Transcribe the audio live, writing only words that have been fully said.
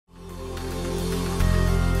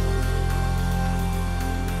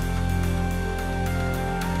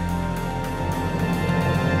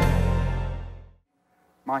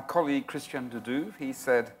my colleague Christian de Duve, he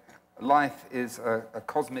said life is a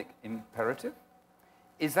cosmic imperative.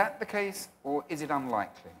 Is that the case, or is it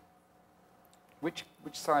unlikely? Which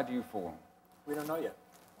side do you fall on? We don't know yet.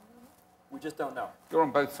 We just don't know. You're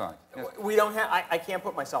on both sides. Yes. We don't have, I can't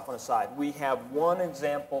put myself on a side. We have one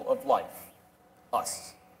example of life,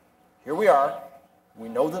 us. Here we are. We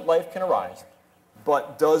know that life can arise,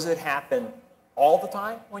 but does it happen all the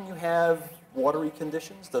time when you have watery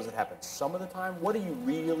conditions? Does it happen some of the time? What do you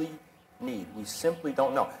really need? We simply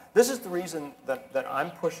don't know. This is the reason that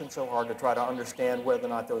I'm pushing so hard to try to understand whether or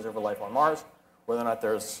not there was ever life on Mars, whether or not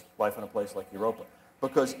there's life in a place like Europa.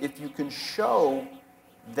 Because if you can show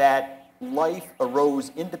that life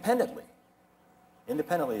arose independently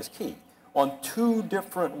is key, on two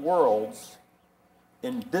different worlds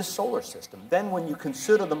in this solar system, then when you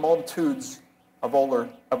consider the multitudes of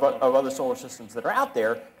other solar systems that are out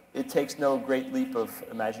there, it takes no great leap of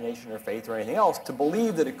imagination or faith or anything else to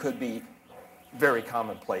believe that it could be very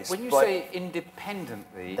commonplace. When you say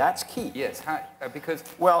independently... That's key. Yes, because...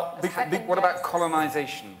 Well, what about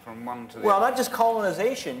colonization from one to the other? Well, not just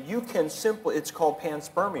colonization. You can simply... It's called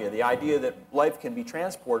panspermia, the idea that life can be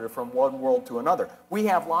transported from one world to another. We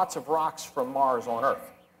have lots of rocks from Mars on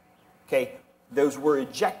Earth. Okay? Those were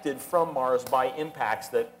ejected from Mars by impacts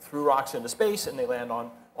that threw rocks into space and they land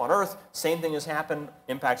on Earth. Same thing has happened,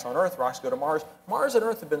 impacts on Earth, rocks go to Mars. Mars and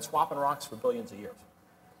Earth have been swapping rocks for billions of years.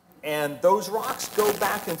 And those rocks go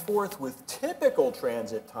back and forth with typical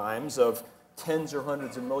transit times of tens or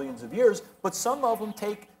hundreds of millions of years, but some of them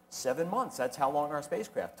take 7 months. That's how long our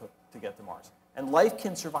spacecraft took to get to Mars. And life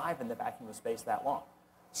can survive in the vacuum of space that long.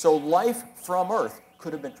 So life from Earth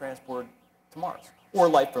could have been transported to Mars. Or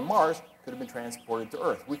life from Mars could have been transported to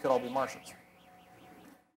Earth. We could all be Martians.